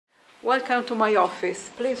Welcome to my office.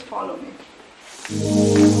 Please follow me.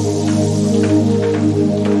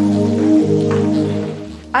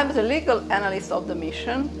 I'm the legal analyst of the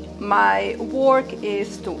mission. My work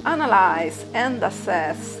is to analyze and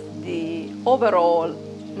assess the overall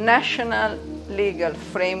national legal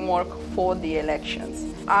framework for the elections.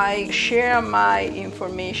 I share my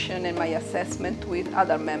information and my assessment with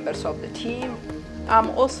other members of the team. I'm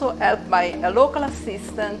also helped by a local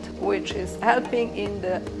assistant, which is helping in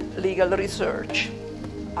the legal research.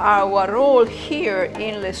 Our role here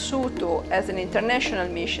in Lesotho as an international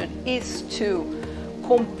mission is to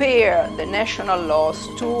compare the national laws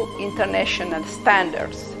to international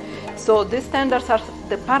standards. So these standards are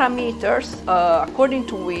the parameters according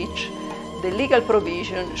to which the legal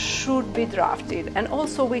provision should be drafted. And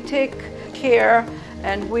also we take care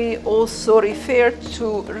and we also refer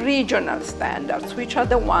to regional standards, which are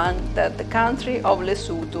the ones that the country of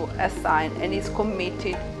Lesotho has signed and is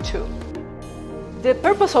committed to. The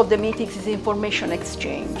purpose of the meetings is information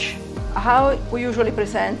exchange. How we usually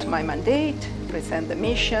present my mandate, present the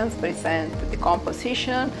missions, present the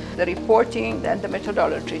composition, the reporting, and the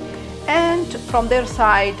methodology. And from their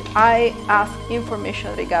side, I ask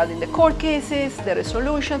information regarding the court cases, the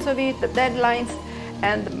resolutions of it, the deadlines,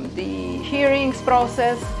 and the hearings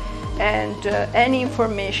process, and any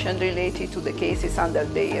information related to the cases under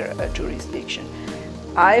their jurisdiction.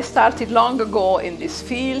 I started long ago in this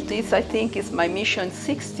field. This, I think, is my mission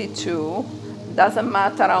 62. Doesn't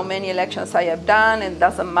matter how many elections I have done, and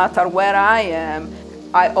doesn't matter where I am,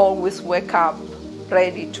 I always wake up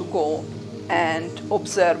ready to go and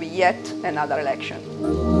observe yet another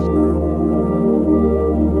election.